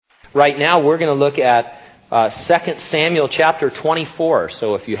Right now we're going to look at 2 Samuel chapter 24.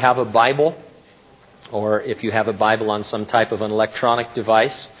 So if you have a Bible, or if you have a Bible on some type of an electronic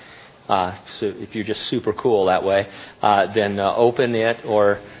device, so if you're just super cool that way, then open it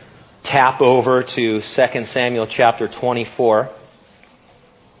or tap over to 2 Samuel chapter 24.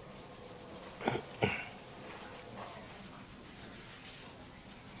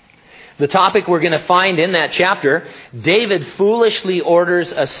 The topic we're going to find in that chapter, David foolishly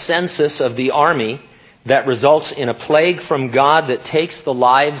orders a census of the army that results in a plague from God that takes the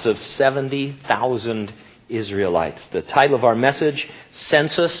lives of 70,000 Israelites. The title of our message,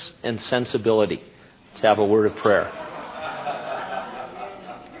 Census and Sensibility. Let's have a word of prayer.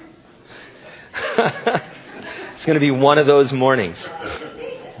 It's going to be one of those mornings.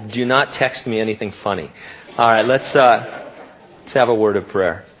 Do not text me anything funny. All right, let's have a word of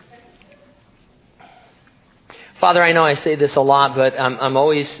prayer. Father, I know I say this a lot, but I'm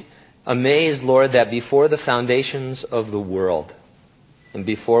always amazed, Lord, that before the foundations of the world and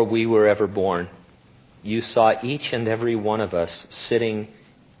before we were ever born, you saw each and every one of us sitting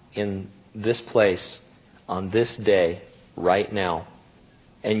in this place on this day right now.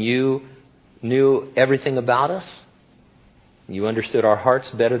 And you knew everything about us. You understood our hearts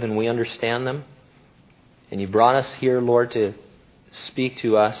better than we understand them. And you brought us here, Lord, to speak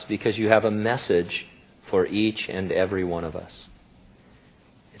to us because you have a message for each and every one of us.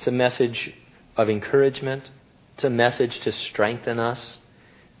 It's a message of encouragement. It's a message to strengthen us.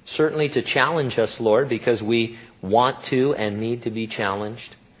 Certainly to challenge us, Lord, because we want to and need to be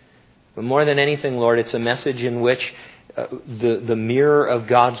challenged. But more than anything, Lord, it's a message in which the mirror of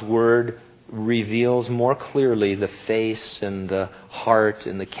God's Word reveals more clearly the face and the heart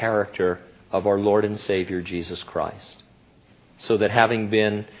and the character of our Lord and Savior, Jesus Christ. So that having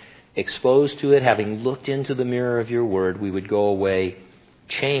been exposed to it, having looked into the mirror of your Word, we would go away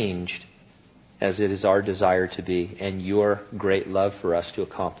changed as it is our desire to be and your great love for us to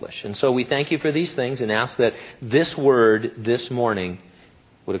accomplish. And so we thank you for these things and ask that this Word this morning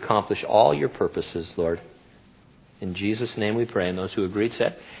would accomplish all your purposes, Lord. In Jesus' name we pray. And those who agreed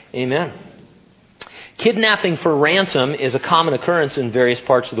said, Amen. Kidnapping for ransom is a common occurrence in various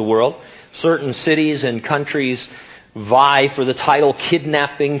parts of the world. Certain cities and countries vie for the title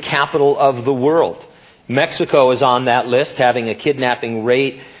kidnapping capital of the world. Mexico is on that list, having a kidnapping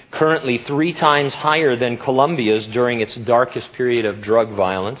rate currently 3 times higher than Colombia's during its darkest period of drug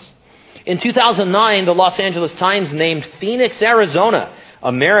violence. In 2009, the Los Angeles Times named Phoenix, Arizona,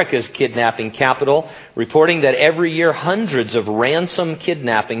 America's kidnapping capital, reporting that every year hundreds of ransom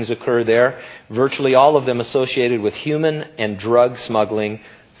kidnappings occur there, virtually all of them associated with human and drug smuggling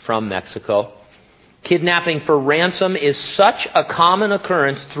from Mexico. Kidnapping for ransom is such a common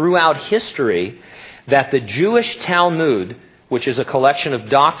occurrence throughout history that the Jewish Talmud, which is a collection of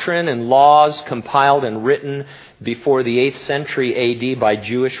doctrine and laws compiled and written before the 8th century A.D. by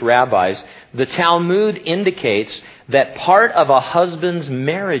Jewish rabbis, the Talmud indicates that part of a husband's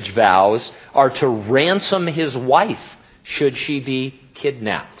marriage vows are to ransom his wife should she be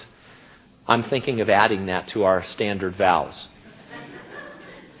kidnapped. I'm thinking of adding that to our standard vows.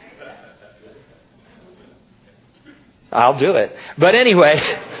 I'll do it. But anyway,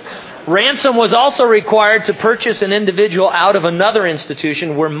 ransom was also required to purchase an individual out of another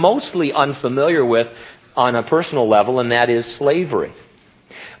institution we're mostly unfamiliar with on a personal level, and that is slavery.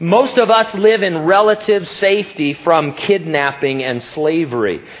 Most of us live in relative safety from kidnapping and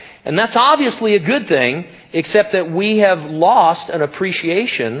slavery. And that's obviously a good thing, except that we have lost an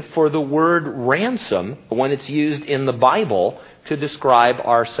appreciation for the word ransom when it's used in the Bible to describe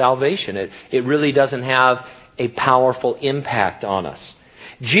our salvation. It really doesn't have a powerful impact on us.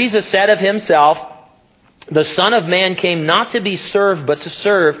 Jesus said of himself, the Son of Man came not to be served, but to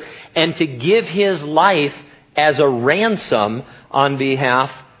serve, and to give his life as a ransom on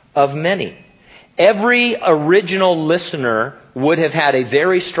behalf of many. Every original listener would have had a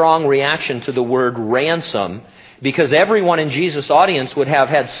very strong reaction to the word ransom, because everyone in Jesus' audience would have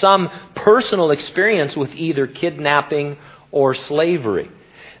had some personal experience with either kidnapping or slavery.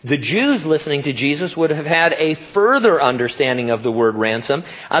 The Jews listening to Jesus would have had a further understanding of the word ransom.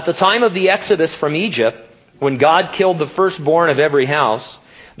 At the time of the Exodus from Egypt, when God killed the firstborn of every house,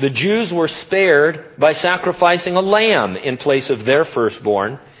 the Jews were spared by sacrificing a lamb in place of their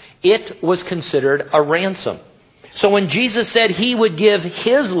firstborn. It was considered a ransom. So when Jesus said he would give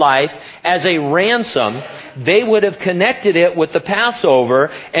his life as a ransom, they would have connected it with the Passover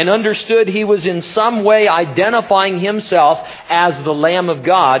and understood he was in some way identifying himself as the Lamb of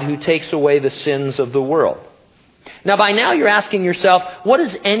God who takes away the sins of the world. Now, by now you're asking yourself, what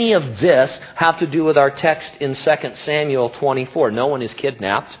does any of this have to do with our text in 2 Samuel 24? No one is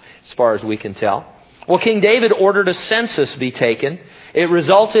kidnapped, as far as we can tell. Well, King David ordered a census be taken. It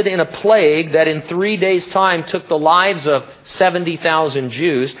resulted in a plague that in 3 days' time took the lives of 70,000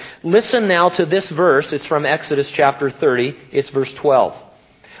 Jews. Listen now to this verse. It's from Exodus chapter 30. It's verse 12.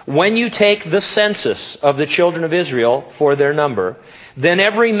 When you take the census of the children of Israel for their number, then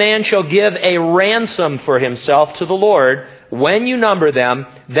every man shall give a ransom for himself to the Lord when you number them,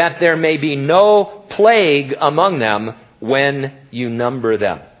 that there may be no plague among them when you number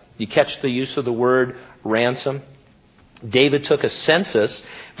them. You catch the use of the word ransom? David took a census,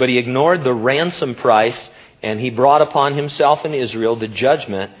 but he ignored the ransom price, and he brought upon himself and Israel the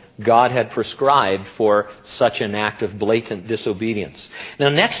judgment God had prescribed for such an act of blatant disobedience. Now,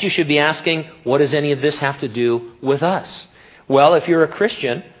 next you should be asking, what does any of this have to do with us? Well, if you're a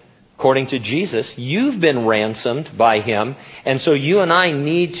Christian, according to Jesus, you've been ransomed by Him, and so you and I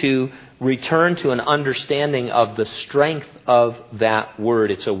need to return to an understanding of the strength of that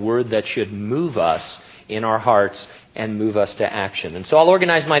word. It's a word that should move us in our hearts and move us to action. And so I'll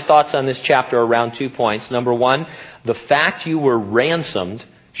organize my thoughts on this chapter around 2 points. Number one, the fact you were ransomed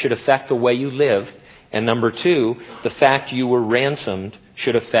should affect the way you live. And number two, the fact you were ransomed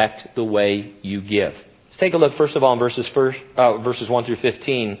should affect the way you give. Let's take a look, first of all, in verses 1 through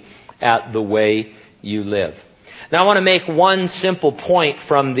 15 at the way you live. Now, I want to make one simple point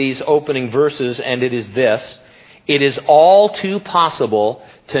from these opening verses, and it is this. It is all too possible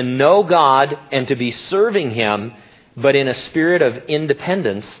to know God and to be serving Him, but in a spirit of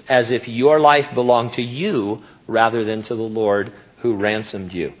independence, as if your life belonged to you rather than to the Lord who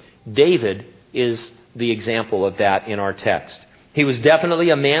ransomed you. David is the example of that in our text. He was definitely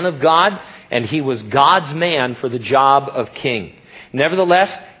a man of God, and he was God's man for the job of king.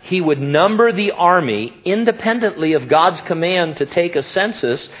 Nevertheless, he would number the army independently of God's command to take a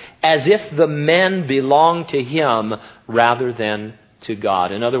census, as if the men belonged to him rather than to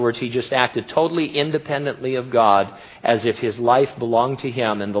God. In other words, he just acted totally independently of God, as if his life belonged to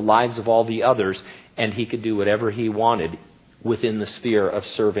him and the lives of all the others, and he could do whatever he wanted within the sphere of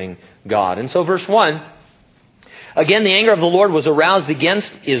serving God. And so verse 1, again, the anger of the Lord was aroused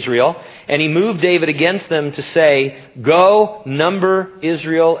against Israel, and He moved David against them to say, go number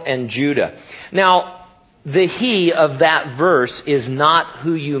Israel and Judah. Now, the he of that verse is not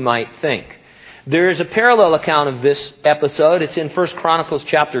who you might think. There is a parallel account of this episode. It's in 1 Chronicles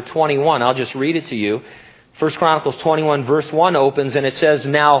chapter 21. I'll just read it to you. 1 Chronicles 21 verse 1 opens, and it says,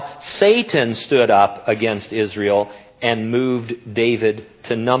 now Satan stood up against Israel and moved David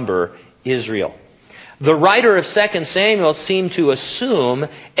to number Israel. The writer of 2 Samuel seemed to assume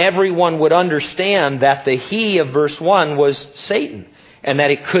everyone would understand that the he of verse 1 was Satan, and that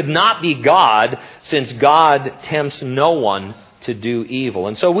it could not be God, since God tempts no one to do evil.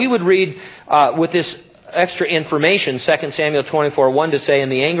 And so we would read with this extra information, 2 Samuel 24:1 to say,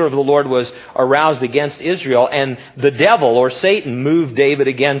 and the anger of the Lord was aroused against Israel, and the devil, or Satan, moved David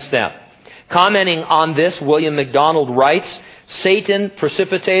against them. Commenting on this, William MacDonald writes, Satan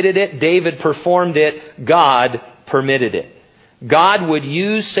precipitated it, David performed it, God permitted it. God would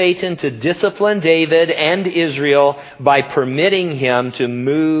use Satan to discipline David and Israel by permitting him to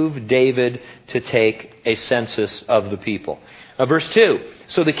move David to take a census of the people. Now, verse 2,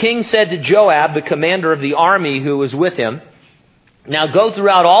 so the king said to Joab, the commander of the army who was with him, now go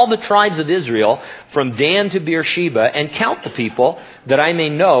throughout all the tribes of Israel, from Dan to Beersheba, and count the people, that I may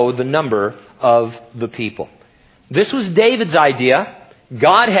know the number of the people. This was David's idea.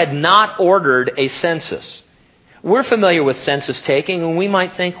 God had not ordered a census. We're familiar with census taking, and we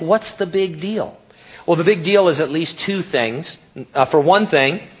might think, what's the big deal? Well, the big deal is at least two things. For one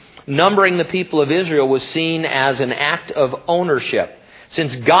thing, numbering the people of Israel was seen as an act of ownership.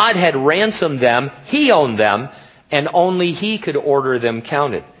 Since God had ransomed them, He owned them, and only He could order them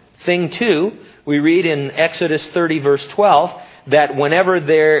counted. Thing two, we read in Exodus 30 verse 12, that whenever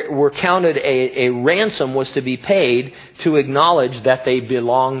there were counted, a ransom was to be paid to acknowledge that they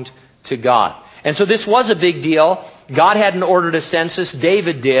belonged to God. And so this was a big deal. God hadn't ordered a census,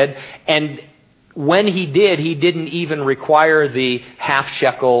 David did, and when he did, he didn't even require the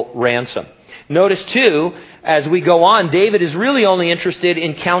half-shekel ransom. Notice too, as we go on, David is really only interested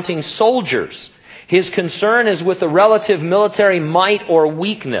in counting soldiers. His concern is with the relative military might or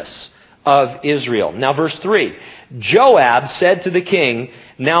weakness of Israel. Now, verse 3. Joab said to the king,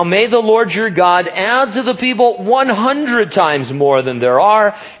 now may the Lord your God add to the people 100 times more than there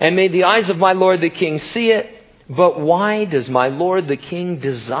are, and may the eyes of my lord the king see it. But why does my lord the king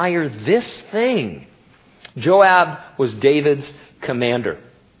desire this thing? Joab was David's commander.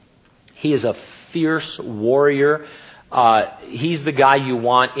 He is a fierce warrior. He's the guy you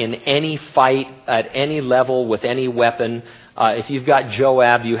want in any fight, at any level, with any weapon. If you've got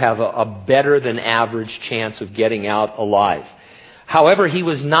Joab, you have a better than average chance of getting out alive. However, he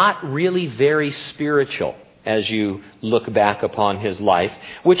was not really very spiritual as you look back upon his life,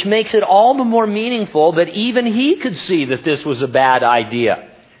 which makes it all the more meaningful that even he could see that this was a bad idea.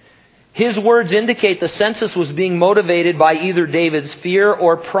 His words indicate the census was being motivated by either David's fear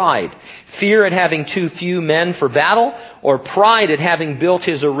or pride. Fear at having too few men for battle, or pride at having built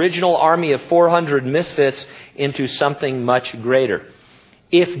his original army of 400 misfits into something much greater.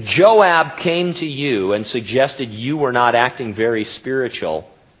 If Joab came to you and suggested you were not acting very spiritual,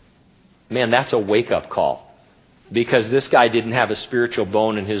 man, that's a wake-up call. Because this guy didn't have a spiritual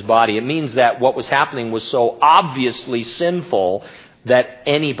bone in his body. It means that what was happening was so obviously sinful that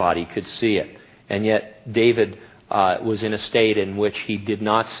anybody could see it. And yet David was in a state in which he did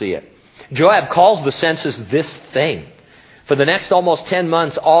not see it. Joab calls the census this thing. For the next almost 10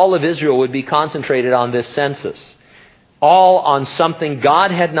 months, all of Israel would be concentrated on this census. All on something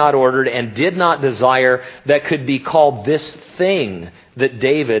God had not ordered and did not desire that could be called this thing that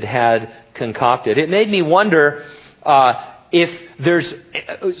David had concocted. It made me wonder if there's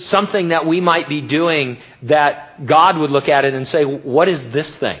something that we might be doing that God would look at it and say, what is this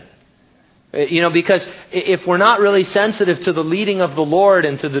thing? Because if we're not really sensitive to the leading of the Lord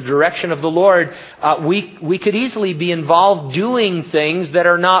and to the direction of the Lord, we could easily be involved doing things that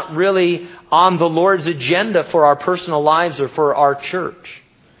are not really on the Lord's agenda for our personal lives or for our church.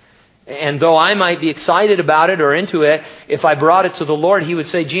 And though I might be excited about it or into it, if I brought it to the Lord, He would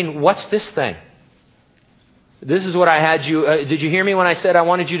say, Gene, what's this thing? This is what I had you... did you hear me when I said I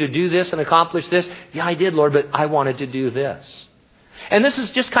wanted you to do this and accomplish this? Yeah, I did, Lord, but I wanted to do this. And this is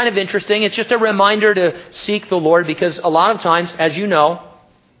just kind of interesting. It's just a reminder to seek the Lord, because a lot of times, as you know,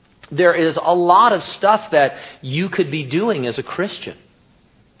 there is a lot of stuff that you could be doing as a Christian.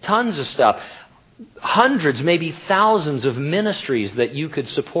 Tons of stuff. Hundreds, maybe thousands of ministries that you could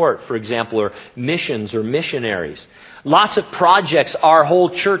support, for example, or missions or missionaries. Lots of projects our whole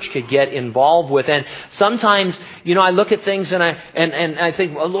church could get involved with. And sometimes, I look at things and I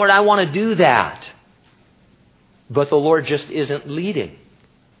think, well, Lord, I want to do that. But the Lord just isn't leading.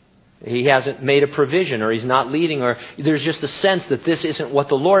 He hasn't made a provision, or He's not leading, or there's just a sense that this isn't what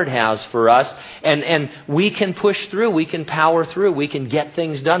the Lord has for us. And we can push through, we can power through, we can get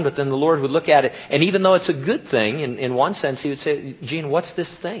things done, but then the Lord would look at it, and even though it's a good thing, in one sense, He would say, Gene, what's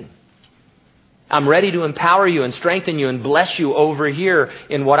this thing? I'm ready to empower you and strengthen you and bless you over here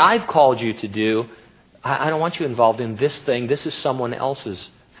in what I've called you to do. I don't want you involved in this thing. This is someone else's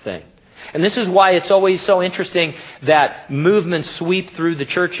thing. And this is why it's always so interesting that movements sweep through the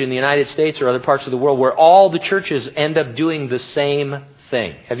church in the United States or other parts of the world where all the churches end up doing the same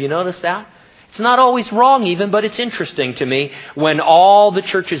thing. Have you noticed that? It's not always wrong even, but it's interesting to me when all the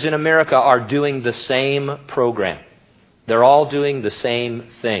churches in America are doing the same program. They're all doing the same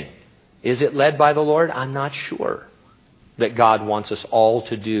thing. Is it led by the Lord? I'm not sure that God wants us all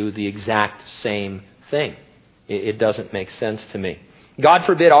to do the exact same thing. It doesn't make sense to me. God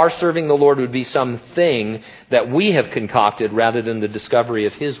forbid our serving the Lord would be something that we have concocted rather than the discovery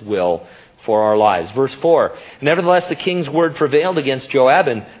of His will for our lives. Verse 4, nevertheless the king's word prevailed against Joab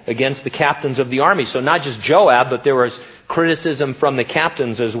and against the captains of the army. So not just Joab, but there was criticism from the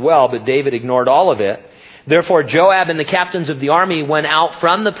captains as well, but David ignored all of it. Therefore Joab and the captains of the army went out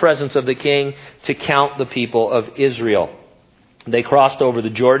from the presence of the king to count the people of Israel. They crossed over the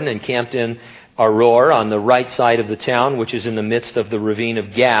Jordan and camped in Aroer on the right side of the town, which is in the midst of the ravine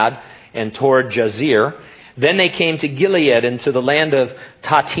of Gad, and toward Jazeer. Then they came to Gilead and to the land of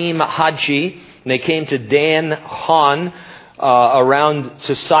Tatim Hadshi. And they came to Dan Han, around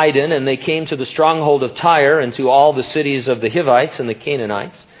to Sidon, and they came to the stronghold of Tyre and to all the cities of the Hivites and the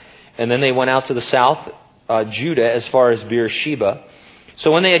Canaanites. And then they went out to the south, Judah, as far as Beersheba.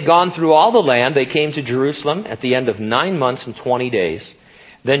 So when they had gone through all the land, they came to Jerusalem at the end of 9 months and 20 days.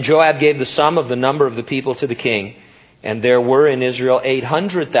 Then Joab gave the sum of the number of the people to the king, and there were in Israel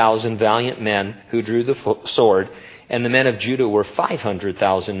 800,000 valiant men who drew the sword, and the men of Judah were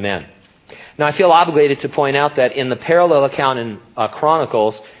 500,000 men. Now I feel obligated to point out that in the parallel account in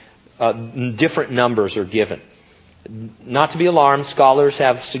Chronicles, different numbers are given. Not to be alarmed, scholars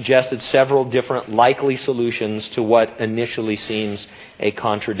have suggested several different likely solutions to what initially seems a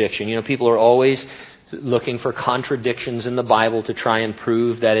contradiction. People are always looking for contradictions in the Bible to try and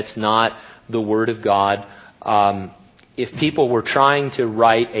prove that it's not the Word of God. If people were trying to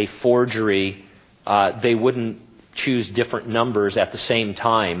write a forgery, they wouldn't choose different numbers at the same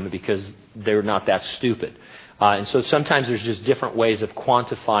time because they're not that stupid. And so sometimes there's just different ways of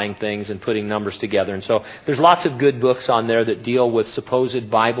quantifying things and putting numbers together. And so there's lots of good books on there that deal with supposed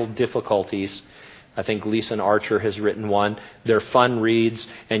Bible difficulties. I think Lisa Archer has written one. They're fun reads,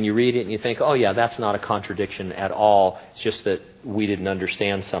 and you read it and you think, oh yeah, that's not a contradiction at all. It's just that we didn't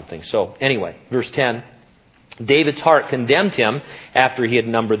understand something. So anyway, verse 10. David's heart condemned him after he had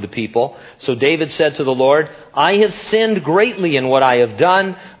numbered the people. So David said to the Lord, I have sinned greatly in what I have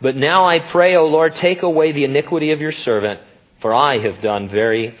done, but now I pray, O Lord, take away the iniquity of your servant, for I have done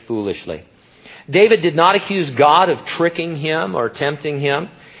very foolishly. David did not accuse God of tricking him or tempting him.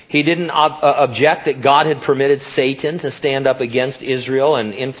 He didn't object that God had permitted Satan to stand up against Israel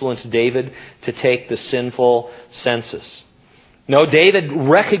and influence David to take the sinful census. No, David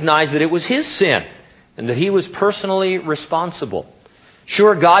recognized that it was his sin and that he was personally responsible.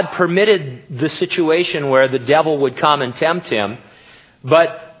 Sure, God permitted the situation where the devil would come and tempt him,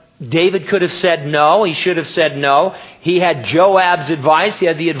 but David could have said no. He should have said no. He had Joab's advice. He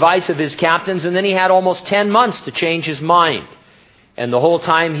had the advice of his captains, and then he had almost 10 months to change his mind. And the whole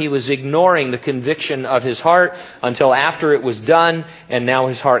time he was ignoring the conviction of his heart until after it was done, and now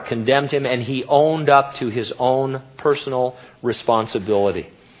his heart condemned him, and he owned up to his own personal responsibility.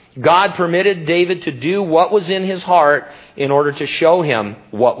 God permitted David to do what was in his heart in order to show him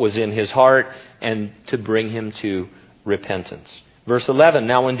what was in his heart and to bring him to repentance. Verse 11,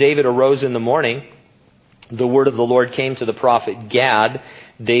 now when David arose in the morning, the word of the Lord came to the prophet Gad,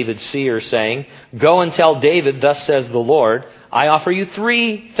 David's seer, saying, Go and tell David, thus says the Lord, I offer you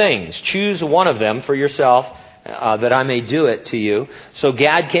 3 things. Choose one of them for yourself, that I may do it to you. So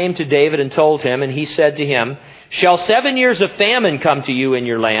Gad came to David and told him, and he said to him, Shall 7 years of famine come to you in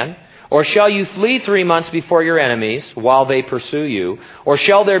your land? Or shall you flee 3 months before your enemies while they pursue you? Or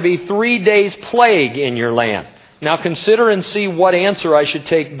shall there be 3 days plague in your land? Now consider and see what answer I should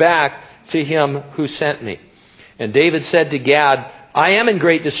take back to him who sent me. And David said to Gad, I am in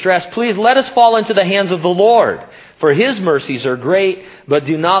great distress. Please let us fall into the hands of the Lord. For his mercies are great, but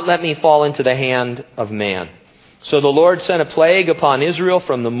do not let me fall into the hand of man. So the Lord sent a plague upon Israel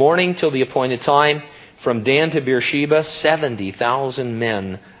from the morning till the appointed time. From Dan to Beersheba, 70,000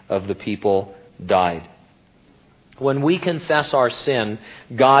 men of the people died. When we confess our sin,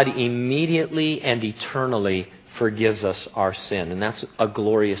 God immediately and eternally forgives us our sin. And that's a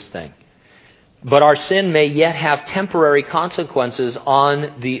glorious thing. But our sin may yet have temporary consequences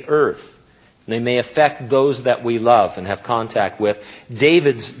on the earth. They may affect those that we love and have contact with.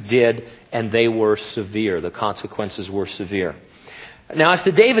 David's did, and they were severe. The consequences were severe. Now, as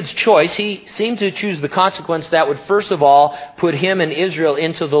to David's choice, he seemed to choose the consequence that would first of all put him and Israel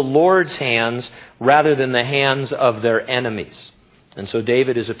into the Lord's hands rather than the hands of their enemies. And so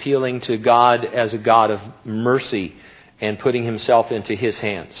David is appealing to God as a God of mercy and putting himself into his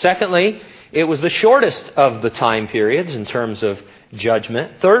hands. Secondly, it was the shortest of the time periods in terms of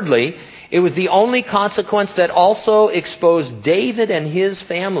judgment. Thirdly, it was the only consequence that also exposed David and his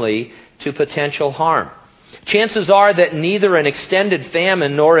family to potential harm. Chances are that neither an extended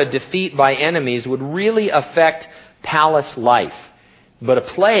famine nor a defeat by enemies would really affect palace life. But a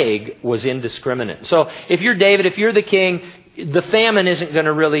plague was indiscriminate. So if you're David, if you're the king, the famine isn't going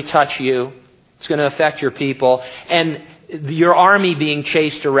to really touch you. It's going to affect your people. And your army being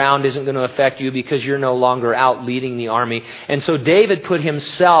chased around isn't going to affect you because you're no longer out leading the army. And so David put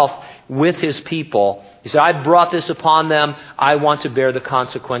himself with his people. He said, I brought this upon them. I want to bear the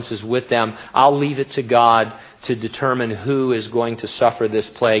consequences with them. I'll leave it to God to determine who is going to suffer this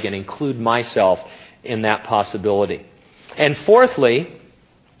plague and include myself in that possibility. And fourthly,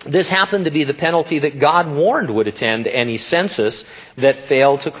 this happened to be the penalty that God warned would attend any census that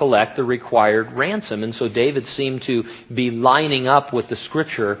failed to collect the required ransom. And so David seemed to be lining up with the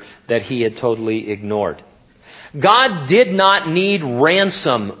scripture that he had totally ignored. God did not need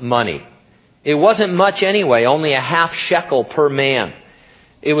ransom money. It wasn't much anyway, only a half shekel per man.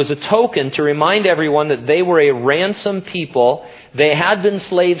 It was a token to remind everyone that they were a ransomed people. They had been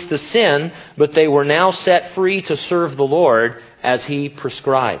slaves to sin, but they were now set free to serve the Lord as He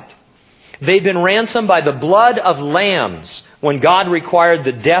prescribed. They'd been ransomed by the blood of lambs when God required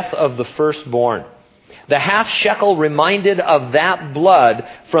the death of the firstborn. The half shekel reminded of that blood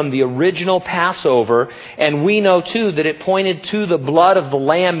from the original Passover, and we know too that it pointed to the blood of the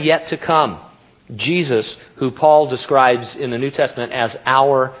Lamb yet to come. Jesus, who Paul describes in the New Testament as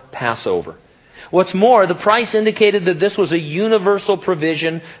our Passover. What's more, the price indicated that this was a universal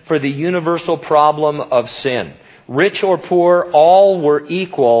provision for the universal problem of sin. Rich or poor, all were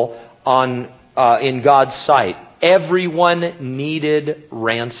equal in God's sight. Everyone needed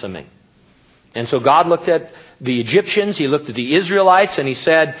ransoming. And so God looked at the Egyptians, He looked at the Israelites, and He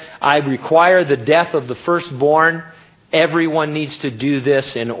said, I require the death of the firstborn. Everyone needs to do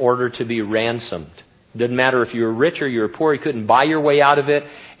this in order to be ransomed. Doesn't matter if you were rich or you were poor, you couldn't buy your way out of it,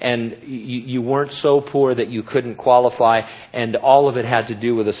 and you weren't so poor that you couldn't qualify, and all of it had to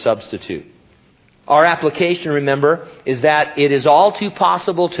do with a substitute. Our application, remember, is that it is all too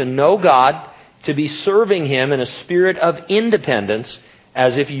possible to know God, to be serving Him in a spirit of independence,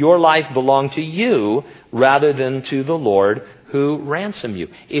 as if your life belonged to you rather than to the Lord who ransomed you.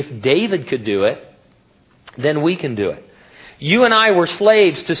 If David could do it, then we can do it. You and I were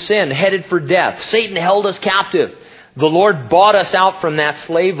slaves to sin, headed for death. Satan held us captive. The Lord bought us out from that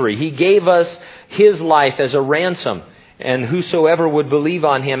slavery. He gave us His life as a ransom, and whosoever would believe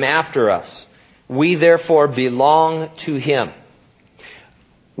on Him after us. We therefore belong to Him.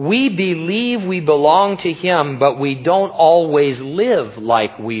 We believe we belong to Him, but we don't always live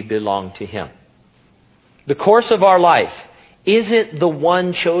like we belong to Him. The course of our life, is it the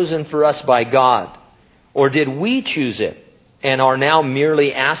one chosen for us by God? Or did we choose it and are now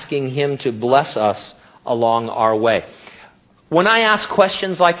merely asking Him to bless us along our way? When I ask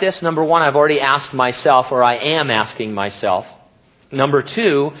questions like this, number one, I've already asked myself, or I am asking myself. Number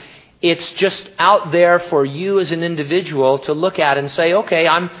two, it's just out there for you as an individual to look at and say, okay,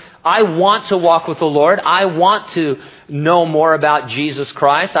 I want to walk with the Lord. I want to know more about Jesus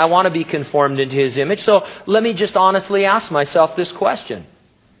Christ. I want to be conformed into His image. So let me just honestly ask myself this question.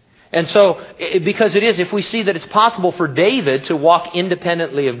 And so, because it is, if we see that it's possible for David to walk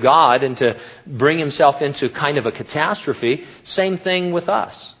independently of God and to bring himself into kind of a catastrophe, same thing with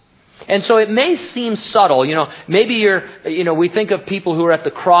us. And so it may seem subtle, maybe we think of people who are at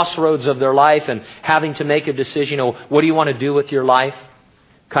the crossroads of their life and having to make a decision, what do you want to do with your life?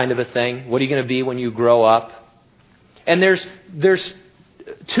 Kind of a thing. What are you going to be when you grow up? And there's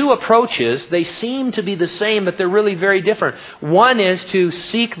two approaches. They seem to be the same, but they're really very different. One is to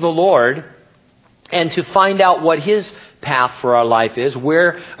seek the Lord and to find out what His path for our life is.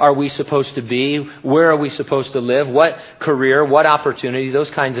 Where are we supposed to be? Where are we supposed to live? What career? What opportunity? Those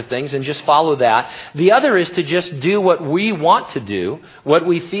kinds of things, and just follow that. The other is to just do what we want to do, what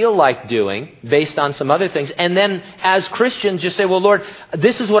we feel like doing, based on some other things. And then as Christians, just say, well, Lord,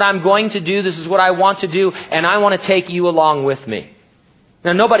 this is what I'm going to do. This is what I want to do, and I want to take you along with me.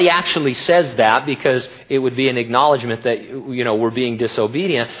 Now, nobody actually says that because it would be an acknowledgement that, we're being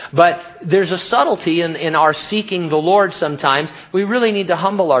disobedient. But there's a subtlety in our seeking the Lord sometimes. We really need to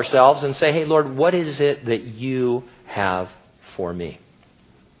humble ourselves and say, hey, Lord, what is it that you have for me?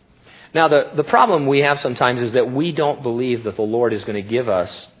 Now, the problem we have sometimes is that we don't believe that the Lord is going to give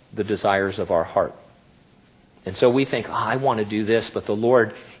us the desires of our heart. And so we think, I want to do this, but the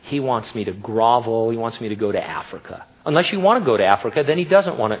Lord, He wants me to grovel. He wants me to go to Africa. Unless you want to go to Africa, then He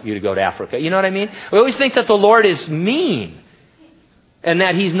doesn't want you to go to Africa. You know what I mean? We always think that the Lord is mean and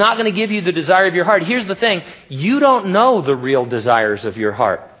that He's not going to give you the desire of your heart. Here's the thing. You don't know the real desires of your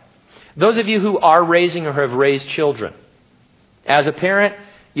heart. Those of you who are raising or have raised children, as a parent,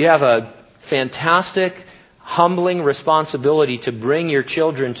 you have a fantastic, humbling responsibility to bring your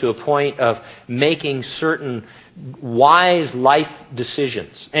children to a point of making certain wise life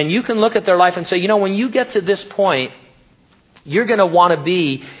decisions. And you can look at their life and say, when you get to this point, you're going to want to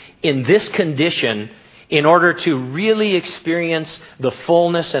be in this condition in order to really experience the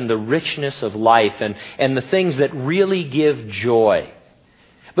fullness and the richness of life and the things that really give joy.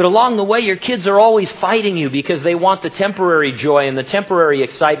 But along the way, your kids are always fighting you because they want the temporary joy and the temporary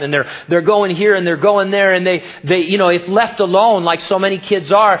excitement. They're going here and they're going there, and they if left alone, like so many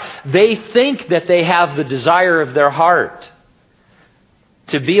kids are, they think that they have the desire of their heart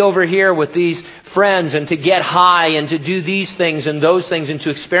to be over here with these friends and to get high and to do these things and those things and to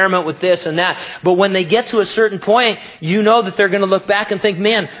experiment with this and that. But when they get to a certain point, you know that they're going to look back and think,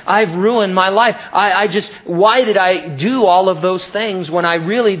 man, I've ruined my life. Why did I do all of those things when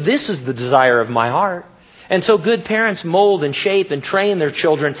this is the desire of my heart? And so good parents mold and shape and train their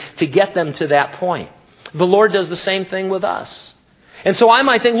children to get them to that point. The Lord does the same thing with us. And so I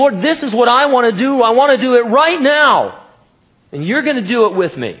might think, Lord, this is what I want to do. I want to do it right now. And you're going to do it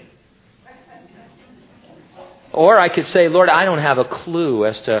with me. Or I could say, Lord, I don't have a clue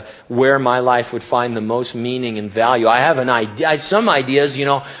as to where my life would find the most meaning and value. I have some ideas,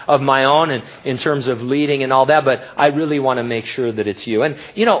 of my own and in terms of leading and all that, but I really want to make sure that it's you. And,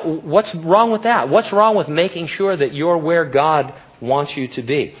 what's wrong with that? What's wrong with making sure that you're where God wants you to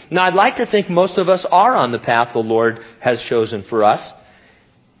be? Now, I'd like to think most of us are on the path the Lord has chosen for us.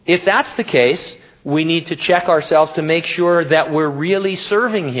 If that's the case, we need to check ourselves to make sure that we're really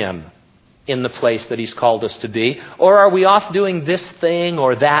serving Him in the place that He's called us to be? Or are we off doing this thing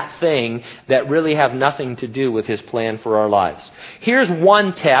or that thing that really have nothing to do with His plan for our lives? Here's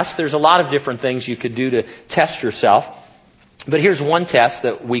one test. There's a lot of different things you could do to test yourself. But here's one test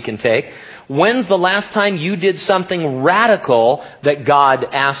that we can take. When's the last time you did something radical that God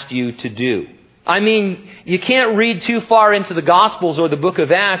asked you to do? I mean, you can't read too far into the Gospels or the book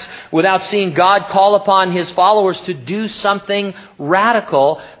of Acts without seeing God call upon His followers to do something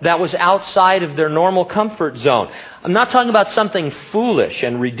radical that was outside of their normal comfort zone. I'm not talking about something foolish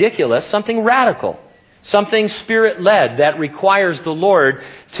and ridiculous, something radical. Something Spirit-led that requires the Lord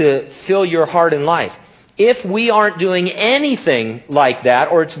to fill your heart and life. If we aren't doing anything like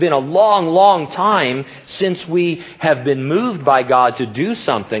that, or it's been a long, long time since we have been moved by God to do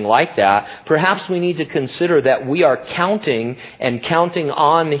something like that, perhaps we need to consider that we are counting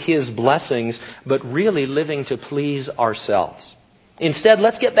on His blessings, but really living to please ourselves. Instead,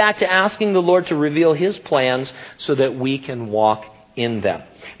 let's get back to asking the Lord to reveal His plans so that we can walk in them.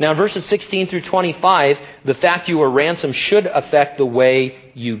 Now, in verses 16 through 25, the fact you were ransomed should affect the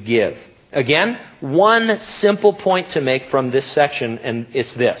way you give. Again, one simple point to make from this section, and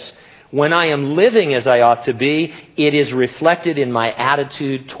it's this. When I am living as I ought to be, it is reflected in my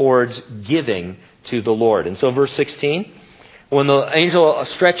attitude towards giving to the Lord. And so verse 16, when the angel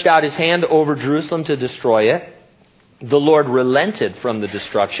stretched out his hand over Jerusalem to destroy it, the Lord relented from the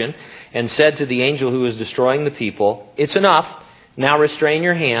destruction and said to the angel who was destroying the people, "It's enough. Now restrain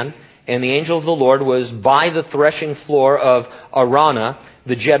your hand." And the angel of the Lord was by the threshing floor of Araunah,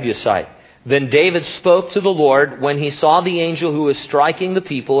 the Jebusite. Then David spoke to the Lord when he saw the angel who was striking the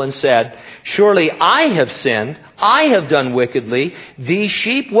people and said, "Surely I have sinned. I have done wickedly. These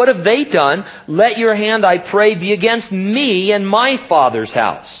sheep, what have they done? Let your hand, I pray, be against me and my father's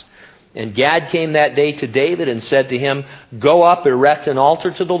house." And Gad came that day to David and said to him, "Go up, erect an altar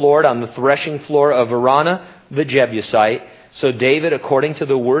to the Lord on the threshing floor of Araunah, the Jebusite." So David, according to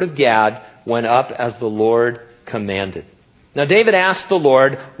the word of Gad, went up as the Lord commanded. Now David asked the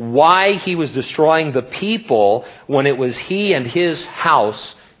Lord why He was destroying the people when it was he and his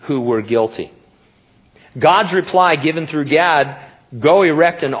house who were guilty. God's reply given through Gad, "Go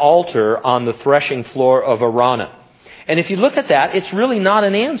erect an altar on the threshing floor of Araunah." And if you look at that, it's really not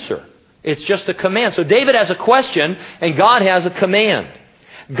an answer. It's just a command. So David has a question and God has a command.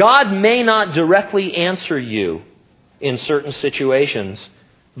 God may not directly answer you in certain situations,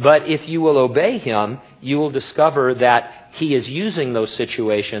 but if you will obey Him, you will discover that He is using those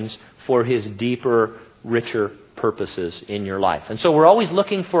situations for His deeper, richer purposes in your life. And so we're always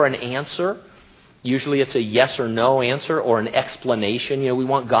looking for an answer. Usually it's a yes or no answer or an explanation. We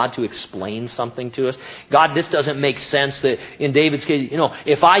want God to explain something to us. God, this doesn't make sense. That in David's case,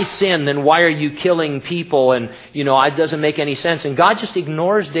 if I sin, then why are you killing people? And, it doesn't make any sense. And God just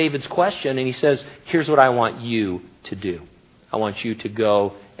ignores David's question and He says, "Here's what I want you to do. I want you to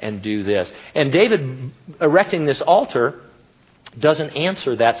go and do this." And David erecting this altar doesn't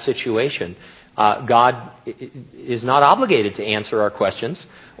answer that situation. God is not obligated to answer our questions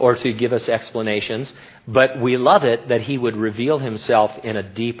or to give us explanations, but we love it that He would reveal Himself in a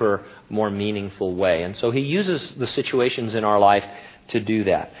deeper, more meaningful way. And so He uses the situations in our life to do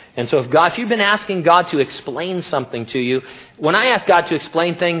that. And so if you've been asking God to explain something to you, when I ask God to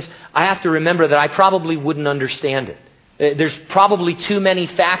explain things, I have to remember that I probably wouldn't understand it. There's probably too many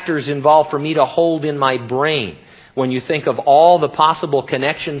factors involved for me to hold in my brain. When you think of all the possible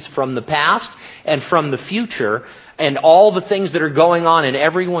connections from the past and from the future and all the things that are going on in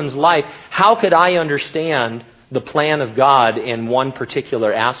everyone's life, how could I understand the plan of God in one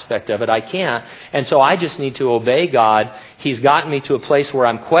particular aspect of it? I can't. And so I just need to obey God. He's gotten me to a place where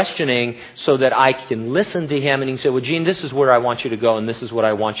I'm questioning so that I can listen to Him and He can say, "Well, Gene, this is where I want you to go and this is what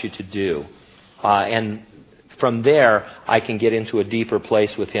I want you to do." And from there, I can get into a deeper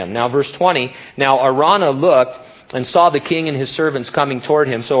place with Him. Now, verse 20, "Now Araunah looked and saw the king and his servants coming toward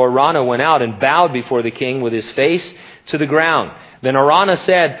him. So Araunah went out and bowed before the king with his face to the ground. Then Araunah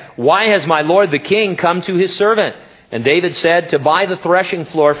said, 'Why has my lord the king come to his servant?' And David said, 'To buy the threshing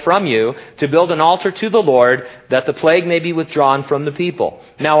floor from you, to build an altar to the Lord, that the plague may be withdrawn from the people.'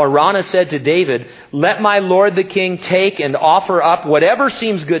 Now Araunah said to David, 'Let my lord the king take and offer up whatever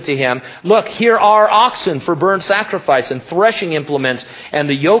seems good to him. Look, here are oxen for burnt sacrifice and threshing implements and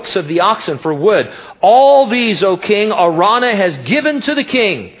the yokes of the oxen for wood. All these, O king, Araunah has given to the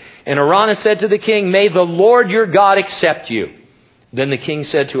king.' And Araunah said to the king, 'May the Lord your God accept you.' Then the king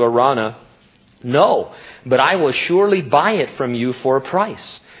said to Araunah, 'No, but I will surely buy it from you for a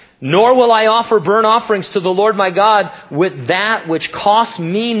price. Nor will I offer burnt offerings to the Lord my God with that which costs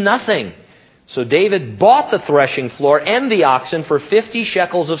me nothing.' So David bought the threshing floor and the oxen for 50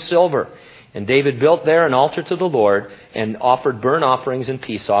 shekels of silver. And David built there an altar to the Lord and offered burnt offerings and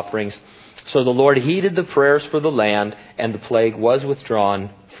peace offerings. So the Lord heeded the prayers for the land, and the plague was withdrawn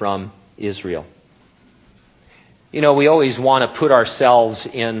from Israel. You know, we always want to put ourselves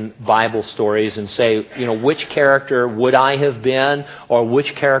in Bible stories and say, you know, which character would I have been, or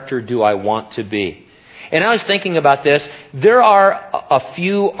which character do I want to be? And I was thinking about this. There are a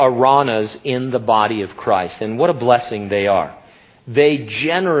few Aranas in the body of Christ, and what a blessing they are. They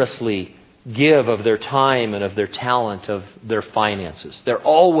generously give of their time and of their talent, of their finances. They're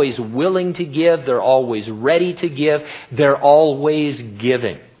always willing to give. They're always ready to give. They're always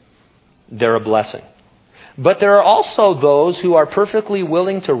giving. They're a blessing. But there are also those who are perfectly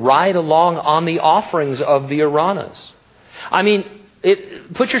willing to ride along on the offerings of the Aranas. I mean,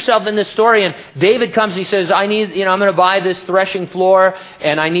 put yourself in this story, and David comes and he says, I'm going to buy this threshing floor,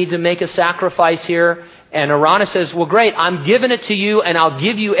 and I need to make a sacrifice here. And Arana says, well, great, I'm giving it to you, and I'll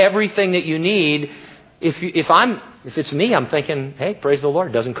give you everything that you need. If it's me, I'm thinking, hey, praise the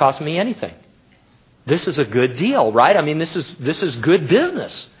Lord, it doesn't cost me anything. This is a good deal, right? I mean, this is good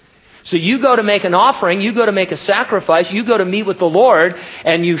business. So you go to make an offering, you go to make a sacrifice, you go to meet with the Lord,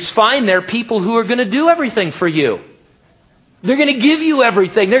 and you find there people who are going to do everything for you. They're going to give you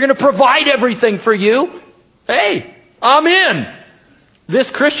everything. They're going to provide everything for you. Hey, I'm in. This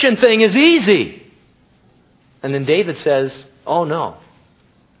Christian thing is easy. And then David says, oh no,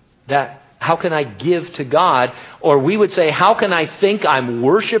 how can I give to God? Or we would say, how can I think I'm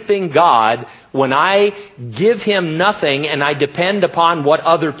worshiping God when I give Him nothing and I depend upon what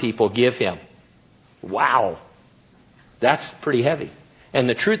other people give Him? Wow, that's pretty heavy. And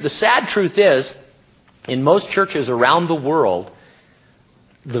the sad truth is, in most churches around the world,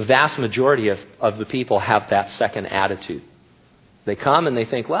 the vast majority of the people have that second attitude. They come and they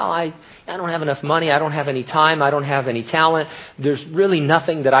think, well, I don't have enough money, I don't have any time, I don't have any talent. There's really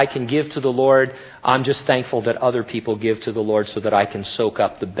nothing that I can give to the Lord. I'm just thankful that other people give to the Lord so that I can soak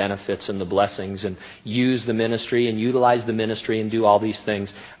up the benefits and the blessings and use the ministry and utilize the ministry and do all these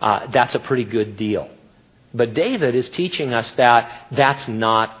things. That's a pretty good deal. But David is teaching us that that's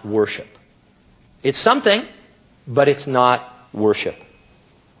not worship. It's something, but it's not worship.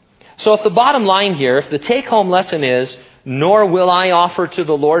 So if the bottom line here, if the take-home lesson is, nor will I offer to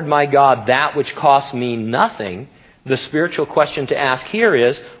the Lord my God that which costs me nothing, the spiritual question to ask here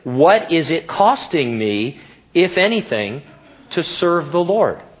is, what is it costing me, if anything, to serve the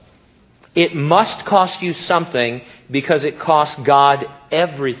Lord? It must cost you something, because it costs God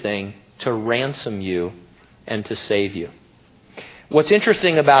everything to ransom you and to save you. What's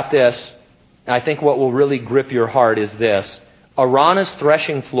interesting about this, I think what will really grip your heart, is this. Arana's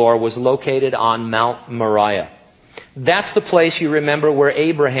threshing floor was located on Mount Moriah. That's the place, you remember, where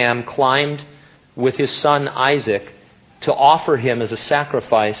Abraham climbed with his son Isaac to offer him as a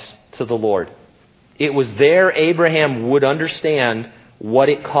sacrifice to the Lord. It was there Abraham would understand what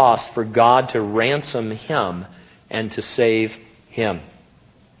it cost for God to ransom him and to save him.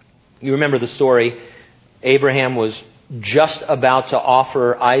 You remember the story. Abraham was just about to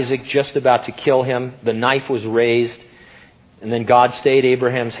offer Isaac, just about to kill him. The knife was raised, and then God stayed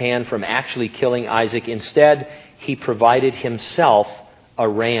Abraham's hand from actually killing Isaac. Instead, He provided Himself a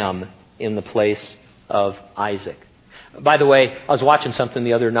ram in the place of Isaac. By the way, I was watching something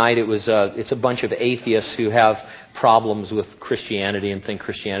the other night. It's a bunch of atheists who have problems with Christianity and think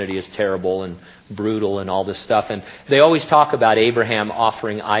Christianity is terrible and brutal and all this stuff. And they always talk about Abraham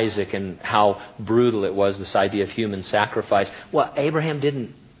offering Isaac and how brutal it was, this idea of human sacrifice. Well, Abraham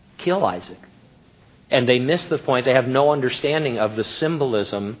didn't kill Isaac. And they miss the point. They have no understanding of the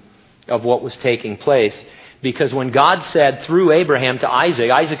symbolism of what was taking place. Because when God said through Abraham to Isaac,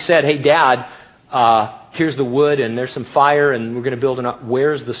 Isaac said, hey, Dad, here's the wood and there's some fire and we're going to build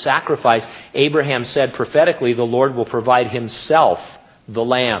where's the sacrifice? Abraham said prophetically, the Lord will provide Himself the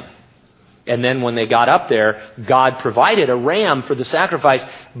lamb. And then when they got up there, God provided a ram for the sacrifice,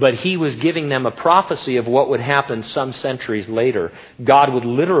 but He was giving them a prophecy of what would happen some centuries later. God would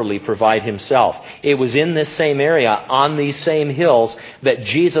literally provide Himself. It was in this same area, on these same hills, that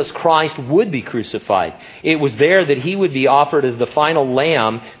Jesus Christ would be crucified. It was there that He would be offered as the final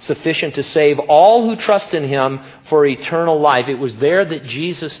lamb, sufficient to save all who trust in Him for eternal life. It was there that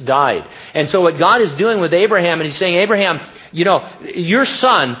Jesus died. And so what God is doing with Abraham, and He's saying, Abraham, you know, your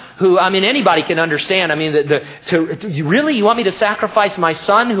son, who, anybody can understand. You want me to sacrifice my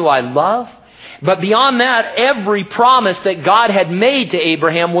son who I love? But beyond that, every promise that God had made to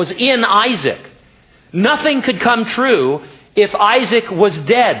Abraham was in Isaac. Nothing could come true if Isaac was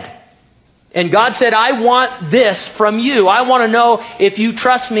dead. And God said, I want this from you. I want to know if you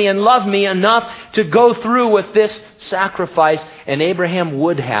trust me and love me enough to go through with this sacrifice. And Abraham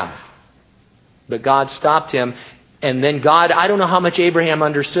would have. But God stopped him. And then God, I don't know how much Abraham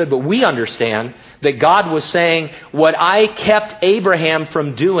understood, but we understand that God was saying, what I kept Abraham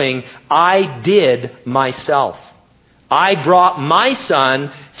from doing, I did myself. I brought my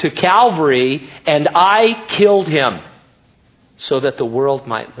son to Calvary and I killed him so that the world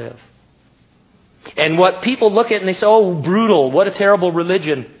might live. And what people look at and they say, oh, brutal, what a terrible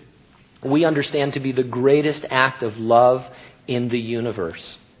religion. We understand to be the greatest act of love in the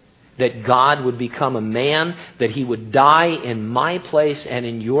universe. That God would become a man, that he would die in my place and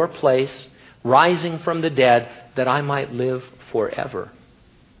in your place, rising from the dead, that I might live forever.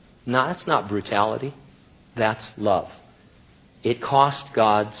 No, that's not brutality. That's love. It cost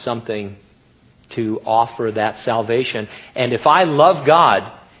God something to offer that salvation. And if I love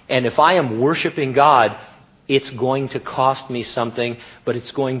God, and if I am worshiping God, it's going to cost me something, but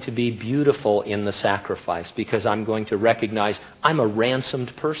it's going to be beautiful in the sacrifice, because I'm going to recognize I'm a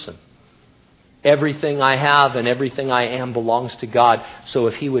ransomed person. Everything I have and everything I am belongs to God. So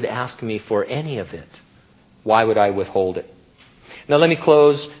if he would ask me for any of it, why would I withhold it? Now let me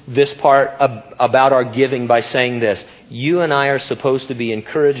close this part about our giving by saying this. You and I are supposed to be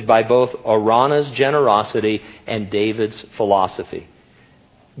encouraged by both Araunah's generosity and David's philosophy.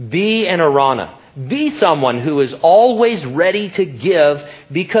 Be an Araunah. Be someone who is always ready to give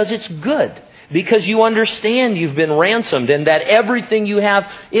because it's good. Because you understand you've been ransomed and that everything you have,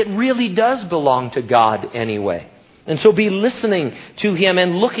 it really does belong to God anyway. And so be listening to him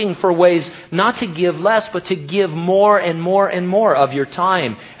and looking for ways not to give less, but to give more and more and more of your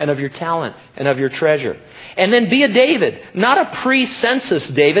time and of your talent and of your treasure. And then be a David, not a pre-census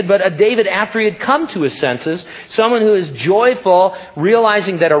David, but a David after he had come to his senses, someone who is joyful,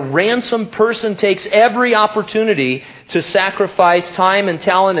 realizing that a ransomed person takes every opportunity to sacrifice time and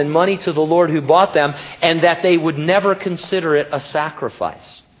talent and money to the Lord who bought them, and that they would never consider it a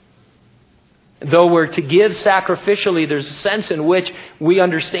sacrifice. Though we're to give sacrificially, there's a sense in which we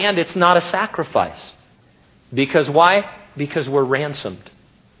understand it's not a sacrifice. Because why? Because we're ransomed.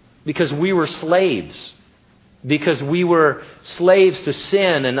 Because we were slaves. Because we were slaves to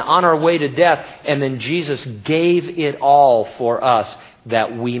sin and on our way to death. And then Jesus gave it all for us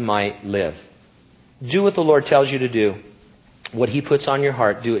that we might live. Do what the Lord tells you to do. What he puts on your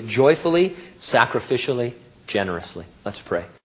heart, do it joyfully, sacrificially, generously. Let's pray.